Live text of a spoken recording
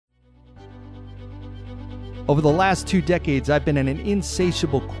Over the last 2 decades, I've been in an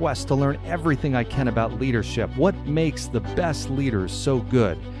insatiable quest to learn everything I can about leadership. What makes the best leaders so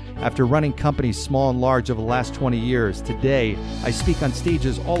good? After running companies small and large over the last 20 years, today I speak on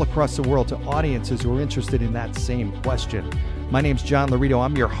stages all across the world to audiences who are interested in that same question. My name's John Laurito.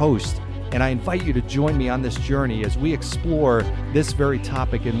 I'm your host, and I invite you to join me on this journey as we explore this very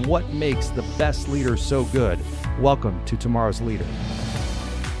topic and what makes the best leaders so good. Welcome to Tomorrow's Leader.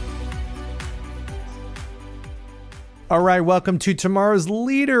 All right, welcome to Tomorrow's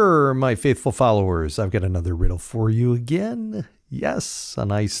Leader, my faithful followers. I've got another riddle for you again. Yes,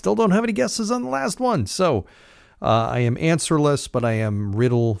 and I still don't have any guesses on the last one. So I am answerless, but I am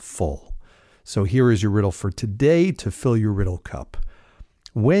riddle full. So here is your riddle for today to fill your riddle cup.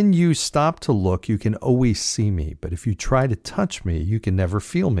 When you stop to look, you can always see me. But if you try to touch me, you can never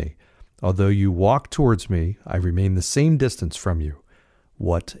feel me. Although you walk towards me, I remain the same distance from you.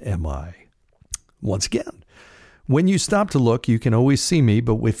 What am I? Once again. When you stop to look, you can always see me,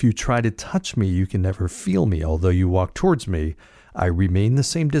 but if you try to touch me, you can never feel me. Although you walk towards me, I remain the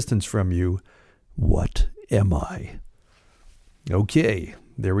same distance from you. What am I? Okay,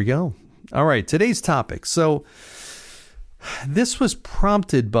 there we go. All right, today's topic. So this was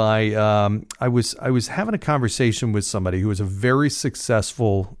prompted by, I was having a conversation with somebody who was a very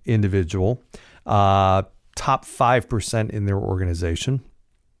successful individual, top 5% in their organization.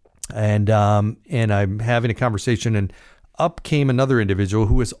 And I'm having a conversation, and up came another individual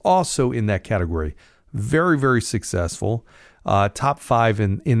who was also in that category. Very, very successful, top 5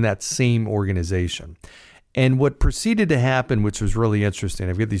 in that same organization. And what proceeded to happen, which was really interesting,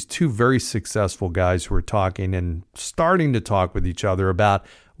 I've got these two very successful guys who are talking and starting to talk with each other about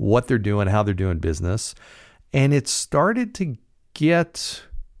what they're doing, how they're doing business. And it started to get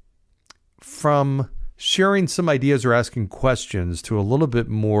from sharing some ideas or asking questions to a little bit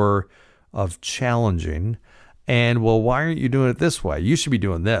more of challenging. And, well, why aren't you doing it this way? You should be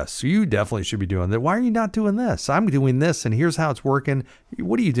doing this. You definitely should be doing that. Why are you not doing this? I'm doing this, and here's how it's working.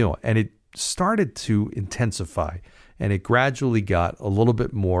 What are you doing? And it started to intensify, and it gradually got a little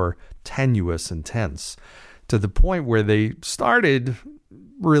bit more tenuous and tense to the point where they started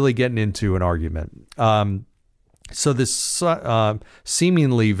really getting into an argument. So this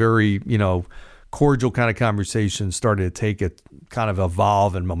seemingly very, cordial kind of conversation started to take it, kind of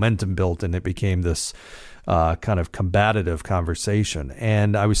evolve, and momentum built, and it became this kind of combative conversation.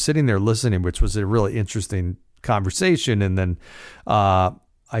 And I was sitting there listening, which was a really interesting conversation. And then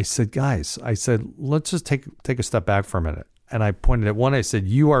I said, guys, let's just take a step back for a minute. And I pointed at one. I said,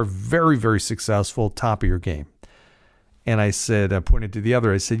 you are very, very successful, top of your game. And I pointed to the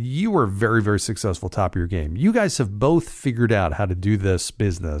other. I said, you are very, very successful, top of your game. You guys have both figured out how to do this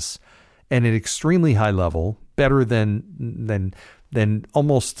business at an extremely high level, better than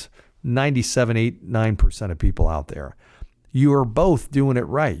almost 97.89% of people out there. You are both doing it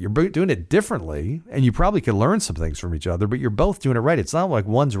right. You're doing it differently, and you probably could learn some things from each other, but you're both doing it right. It's not like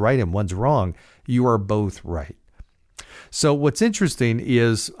one's right and one's wrong. You are both right. So what's interesting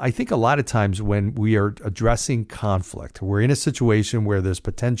is I think a lot of times when we are addressing conflict, we're in a situation where there's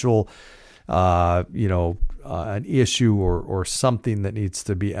potential an issue or something that needs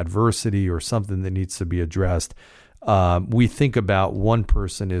to be adversity or something that needs to be addressed. We think about one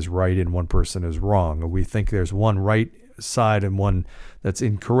person is right and one person is wrong. We think there's one right side and one that's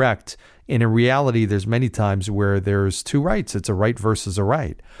incorrect. And in reality, there's many times where there's two rights. It's a right versus a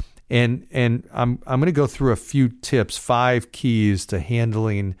right. And I'm going to go through a few tips, 5 keys to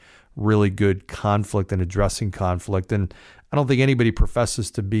handling really good conflict and addressing conflict. And I don't think anybody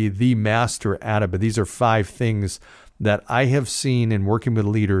professes to be the master at it, but these are 5 things that I have seen in working with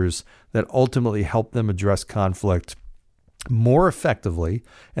leaders that ultimately help them address conflict more effectively.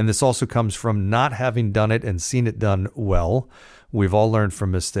 And this also comes from not having done it and seen it done well. We've all learned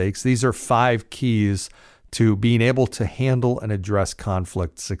from mistakes. These are 5 keys to being able to handle and address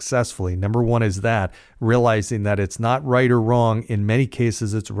conflict successfully. Number 1 is that, realizing that it's not right or wrong. In many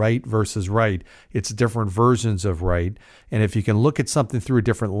cases, it's right versus right. It's different versions of right. And if you can look at something through a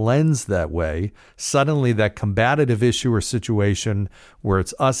different lens that way, suddenly that combative issue or situation where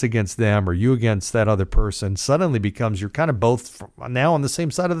it's us against them or you against that other person suddenly becomes you're kind of both now on the same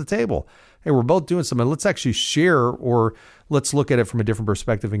side of the table. Hey, we're both doing something. Let's actually share, or let's look at it from a different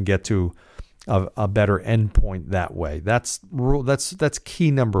perspective and get to a better endpoint that way. That's key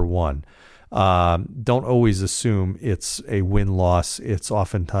number 1. Don't always assume it's a win-loss. It's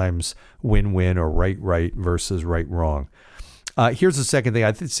oftentimes win-win or right versus right-wrong. Here's the second thing.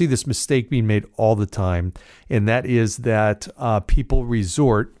 I see this mistake being made all the time, and that is that people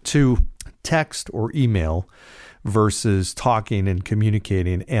resort to text or email versus talking and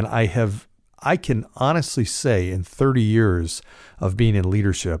communicating. And I have I can honestly say in 30 years of being in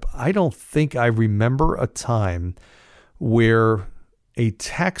leadership, I don't think I remember a time where a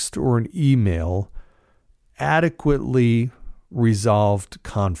text or an email adequately resolved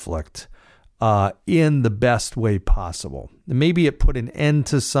conflict in the best way possible. Maybe it put an end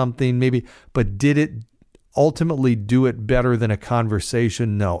to something, but did it ultimately do it better than a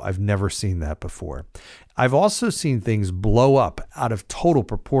conversation? No, I've never seen that before. I've also seen things blow up out of total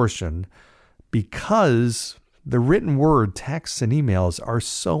proportion because the written word, texts, and emails are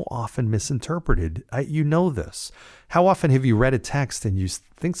so often misinterpreted. You know this. How often have you read a text and you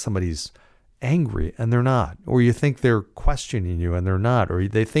think somebody's angry and they're not, or you think they're questioning you and they're not, or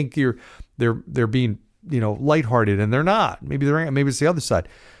they think they're being lighthearted and they're not. Maybe it's the other side.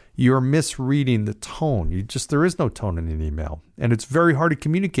 You're misreading the tone. There is no tone in an email, and it's very hard to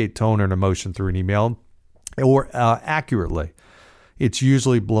communicate tone and emotion through an email or accurately. It's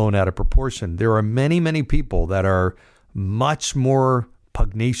usually blown out of proportion. There are many, many people that are much more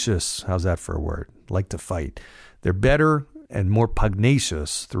pugnacious. How's that for a word? Like to fight. They're better and more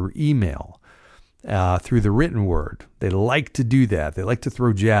pugnacious through email, through the written word. They like to do that. They like to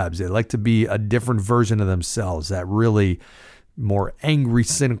throw jabs. They like to be a different version of themselves, that really more angry,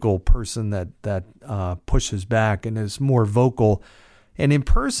 cynical person that pushes back and is more vocal. And in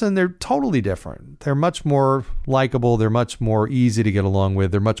person, they're totally different. They're much more likable. They're much more easy to get along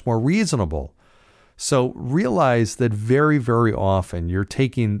with. They're much more reasonable. So realize that very, very often you're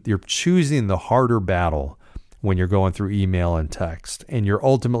choosing the harder battle when you're going through email and text, and you're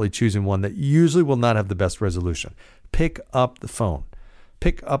ultimately choosing one that usually will not have the best resolution. Pick up the phone.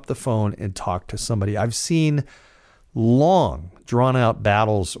 Pick up the phone and talk to somebody. I've seen long, drawn-out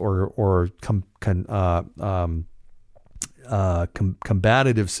battles or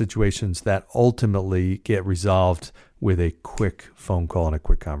combative situations that ultimately get resolved with a quick phone call and a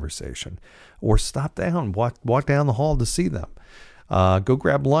quick conversation. Or stop down, walk down the hall to see them. Go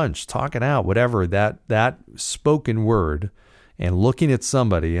grab lunch, talk it out, whatever. That spoken word and looking at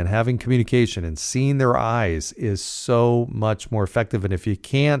somebody and having communication and seeing their eyes is so much more effective. And if you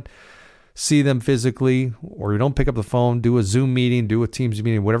can't see them physically, or you don't pick up the phone, do a Zoom meeting, do a Teams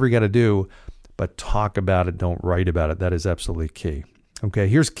meeting, whatever you got to do, but talk about it, don't write about it. That is absolutely key. Okay,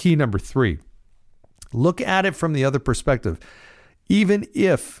 here's key number 3. Look at it from the other perspective. Even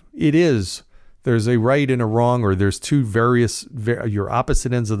if there's a right and a wrong, or there's two your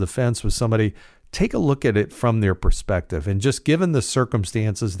opposite ends of the fence with somebody, take a look at it from their perspective. And just given the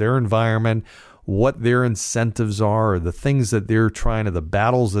circumstances, their environment, what their incentives are, or the things that the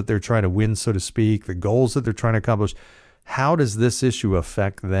battles that they're trying to win, so to speak, the goals that they're trying to accomplish, how does this issue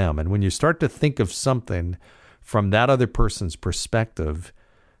affect them? And when you start to think of something from that other person's perspective,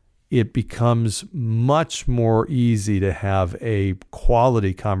 it becomes much more easy to have a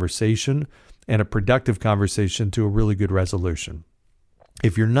quality conversation and a productive conversation to a really good resolution.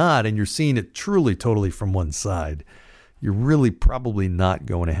 If you're not, and you're seeing it truly, totally from one side, you're really probably not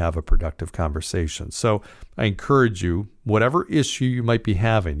going to have a productive conversation. So I encourage you, whatever issue you might be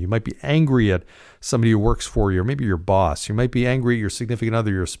having, you might be angry at somebody who works for you, or maybe your boss. You might be angry at your significant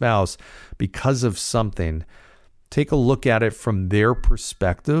other, your spouse, because of something. Take a look at it from their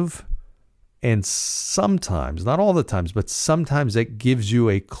perspective. And sometimes, not all the times, but sometimes it gives you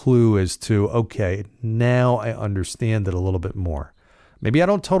a clue as to, okay, now I understand it a little bit more. Maybe I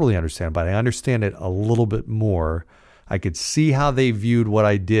don't totally understand, but I understand it a little bit more. I could see how they viewed what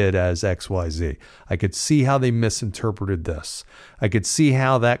I did as XYZ. I could see how they misinterpreted this. I could see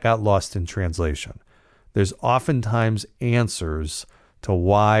how that got lost in translation. There's oftentimes answers to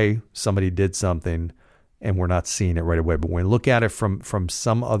why somebody did something, and we're not seeing it right away. But when we look at it from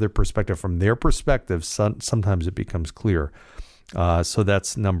some other perspective, from their perspective, sometimes it becomes clear. So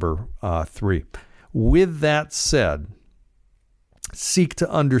that's number 3. With that said, seek to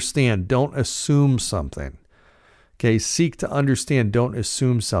understand. Don't assume something. Okay, seek to understand. Don't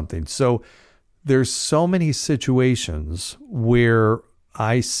assume something. So there's so many situations where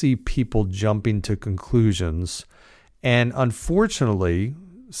I see people jumping to conclusions, and unfortunately,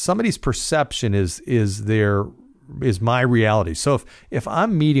 somebody's perception is my reality. So if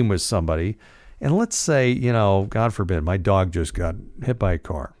I'm meeting with somebody, and let's say, God forbid, my dog just got hit by a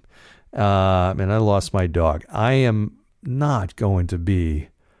car, and I lost my dog, I am not going to be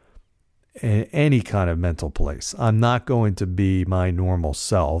in any kind of mental place. I'm not going to be my normal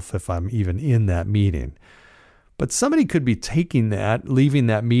self if I'm even in that meeting. But somebody could be taking that, leaving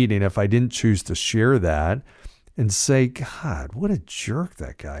that meeting, if I didn't choose to share that, and say, God, what a jerk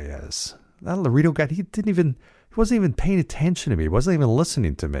that guy is. That Laredo guy, he wasn't even paying attention to me. He wasn't even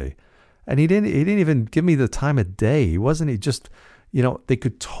listening to me. And he didn't even give me the time of day. He just they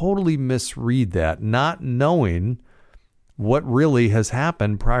could totally misread that, not knowing what really has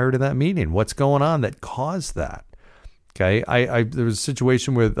happened prior to that meeting, what's going on that caused that. Okay. There was a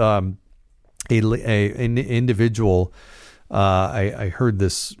situation with an individual. I heard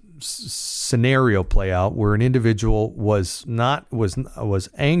this scenario play out where an individual was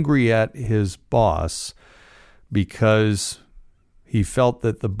angry at his boss because he felt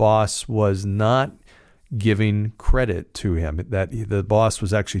that the boss was not giving credit to him, that the boss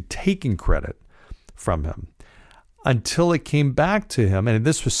was actually taking credit from him, until it came back to him. And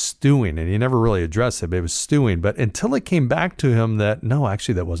this was stewing, and he never really addressed it, but it was stewing. But until it came back to him that, no,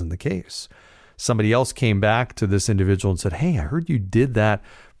 actually that wasn't the case. Somebody else came back to this individual and said, hey, I heard you did that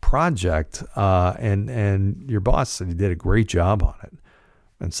project, and your boss said you did a great job on it.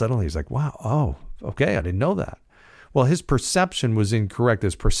 And suddenly he's like, wow, oh, okay, I didn't know that. Well, his perception was incorrect.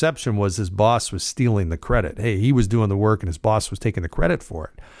 His perception was his boss was stealing the credit. Hey, he was doing the work and his boss was taking the credit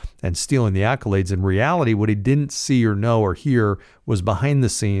for it and stealing the accolades. In reality, what he didn't see or know or hear was behind the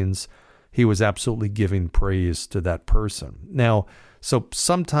scenes, he was absolutely giving praise to that person. Now, so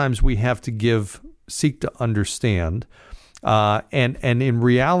sometimes we have to seek to understand. And in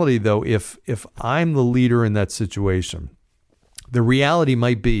reality, though, if I'm the leader in that situation, the reality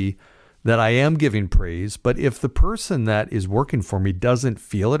might be that I am giving praise, but if the person that is working for me doesn't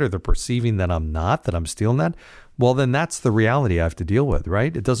feel it, or they're perceiving that I'm not, that I'm stealing that, well, then that's the reality I have to deal with,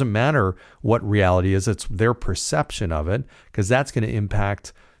 right? It doesn't matter what reality is. It's their perception of it, because that's going to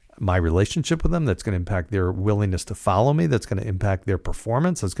impact my relationship with them. That's going to impact their willingness to follow me. That's going to impact their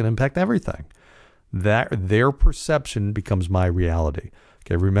performance. That's going to impact everything. That their perception becomes my reality.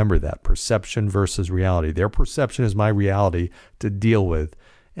 Okay, remember that. Perception versus reality. Their perception is my reality to deal with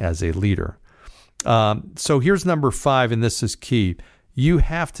as a leader. So here's number 5, and this is key. You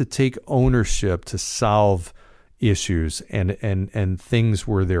have to take ownership to solve issues and things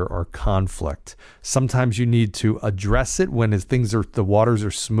where there are conflict. Sometimes you need to address it when the waters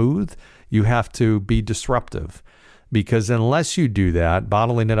are smooth. You have to be disruptive, because unless you do that,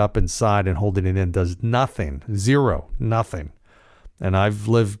 bottling it up inside and holding it in does nothing. Nothing. And I've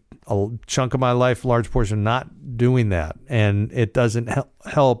lived a chunk of my life, a large portion, not doing that. And it doesn't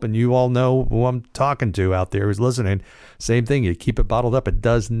help. And you all know who I'm talking to out there who's listening. Same thing. You keep it bottled up. It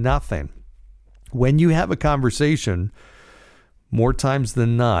does nothing. When you have a conversation, more times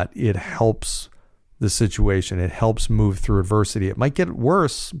than not, it helps the situation. It helps move through adversity. It might get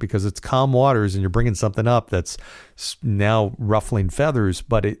worse because it's calm waters and you're bringing something up that's now ruffling feathers,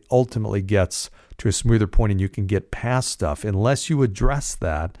 but it ultimately gets to a smoother point and you can get past stuff. Unless you address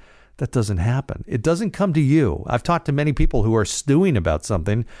that doesn't happen. It doesn't come to you. I've talked to many people who are stewing about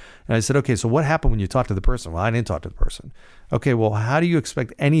something, and I said, okay, so what happened when you talked to the person? Well, I didn't talk to the person. Okay, well, how do you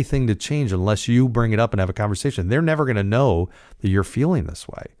expect anything to change unless you bring it up and have a conversation? They're never going to know that you're feeling this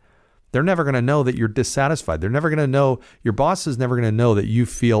way. They're never going to know that you're dissatisfied. They're never going to know, your boss is never going to know that you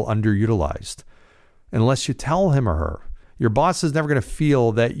feel underutilized unless you tell him or her. Your boss is never going to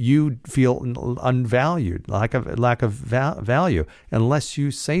feel that you feel unvalued, lack of value, unless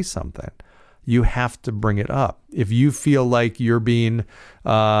you say something. You have to bring it up. If you feel like you're being,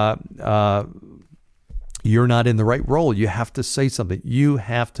 you're not in the right role, you have to say something. You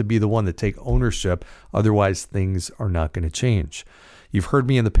have to be the one to take ownership. Otherwise, things are not going to change. You've heard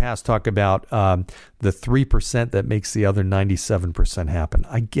me in the past talk about the 3% that makes the other 97% happen.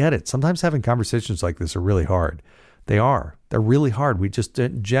 I get it. Sometimes having conversations like this are really hard. They're really hard. We just,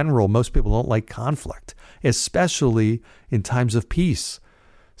 in general, most people don't like conflict, especially in times of peace.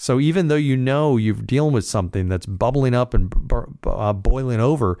 So even though you're dealing with something that's bubbling up and boiling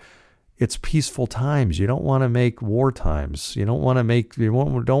over, it's peaceful times. You don't want to make war times. You don't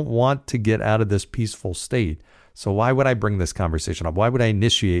want to get out of this peaceful state. So why would I bring this conversation up? Why would I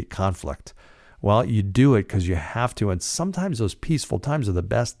initiate conflict? Well, you do it because you have to. And sometimes those peaceful times are the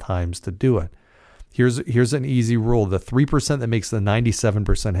best times to do it. Here's an easy rule. The 3% that makes the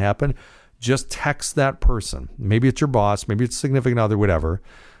 97% happen, just text that person. Maybe it's your boss, maybe it's a significant other, whatever.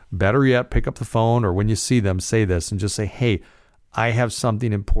 Better yet, pick up the phone, or when you see them, say this and just say, hey, I have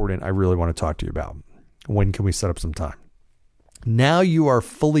something important I really want to talk to you about. When can we set up some time? Now you are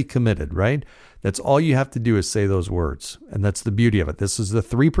fully committed, right? That's all you have to do is say those words. And that's the beauty of it. This is the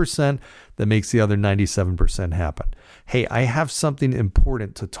 3% that makes the other 97% happen. Hey, I have something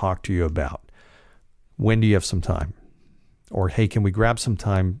important to talk to you about. When do you have some time? Or, hey, can we grab some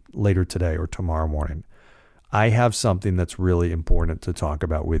time later today or tomorrow morning? I have something that's really important to talk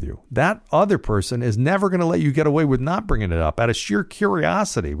about with you. That other person is never going to let you get away with not bringing it up out of sheer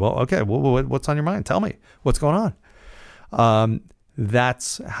curiosity. Well, okay, what's on your mind? Tell me what's going on.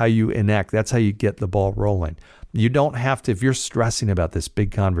 That's how you enact. That's how you get the ball rolling. You don't have to, if you're stressing about this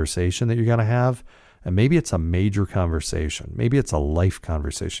big conversation that you're going to have, and maybe it's a major conversation, maybe it's a life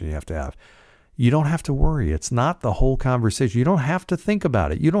conversation you have to have, you don't have to worry. It's not the whole conversation. You don't have to think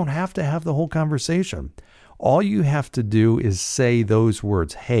about it. You don't have to have the whole conversation. All you have to do is say those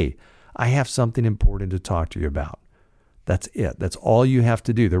words. Hey, I have something important to talk to you about. That's it. That's all you have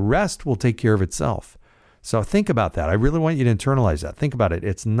to do. The rest will take care of itself. So think about that. I really want you to internalize that. Think about it.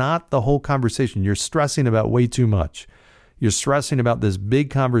 It's not the whole conversation. You're stressing about way too much. You're stressing about this big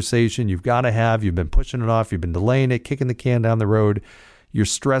conversation you've got to have. You've been pushing it off. You've been delaying it, kicking the can down the road. You're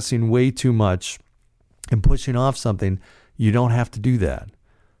stressing way too much and pushing off something. You don't have to do that.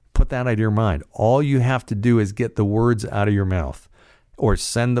 Put that out of your mind. All you have to do is get the words out of your mouth, or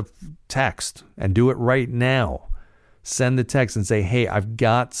send the text, and do it right now. Send the text and say, hey, I've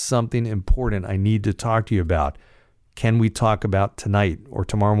got something important I need to talk to you about. Can we talk about tonight or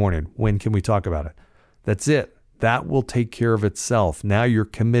tomorrow morning? When can we talk about it? That's it. That will take care of itself. Now you're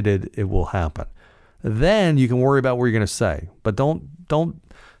committed. It will happen. Then you can worry about what you're going to say. But don't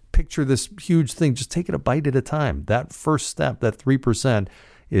picture this huge thing. Just take it a bite at a time. That first step, that 3%,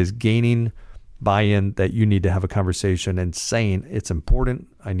 is gaining buy-in that you need to have a conversation and saying it's important.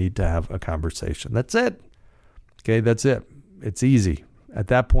 I need to have a conversation. That's it. Okay, that's it. It's easy. At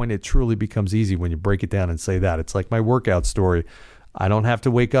that point, it truly becomes easy when you break it down and say that. It's like my workout story. I don't have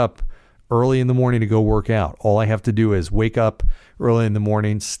to wake up early in the morning to go work out. All I have to do is wake up early in the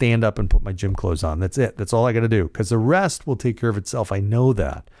morning, stand up, and put my gym clothes on. That's it. That's all I got to do, because the rest will take care of itself. I know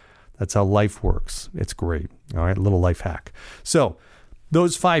that. That's how life works. It's great. All right, a little life hack. So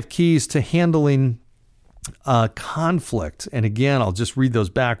those 5 keys to handling conflict. And again, I'll just read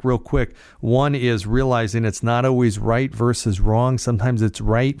those back real quick. 1 is realizing it's not always right versus wrong. Sometimes it's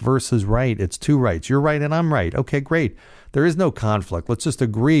right versus right. It's 2 rights. You're right and I'm right. Okay, great. There is no conflict. Let's just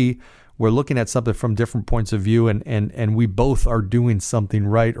agree we're looking at something from different points of view, and we both are doing something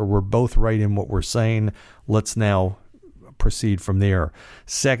right, or we're both right in what we're saying. Let's now proceed from there.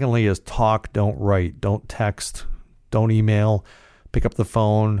 Secondly is talk, don't write. Don't text, don't email. Pick up the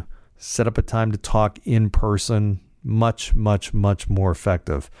phone. Set up a time to talk in person. Much, much, much more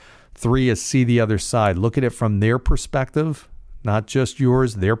effective. 3 is see the other side. Look at it from their perspective, not just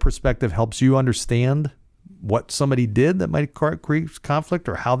yours. Their perspective helps you understand what somebody did that might create conflict,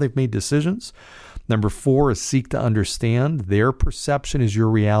 or how they've made decisions. Number 4 is seek to understand. Their perception is your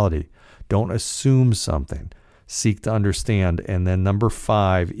reality. Don't assume something. Seek to understand. And then number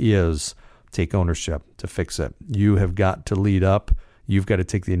 5 is take ownership to fix it. You have got to lead up. You've got to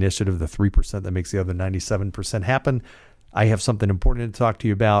take the initiative, the 3% that makes the other 97% happen. I have something important to talk to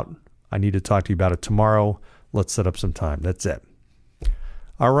you about. I need to talk to you about it tomorrow. Let's set up some time. That's it.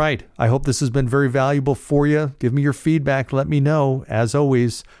 All right. I hope this has been very valuable for you. Give me your feedback. Let me know. As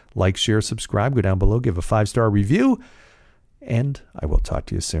always, like, share, subscribe. Go down below. Give a 5-star review. And I will talk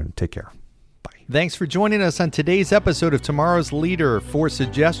to you soon. Take care. Thanks for joining us on today's episode of Tomorrow's Leader. For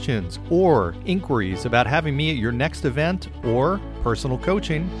suggestions or inquiries about having me at your next event or personal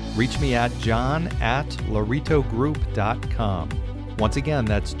coaching, reach me at john@lauritogroup.com. Once again,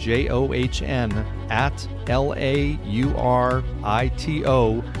 that's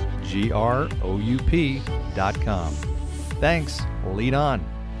JOHN@LAURITOGROUP.com. Thanks. Lead on.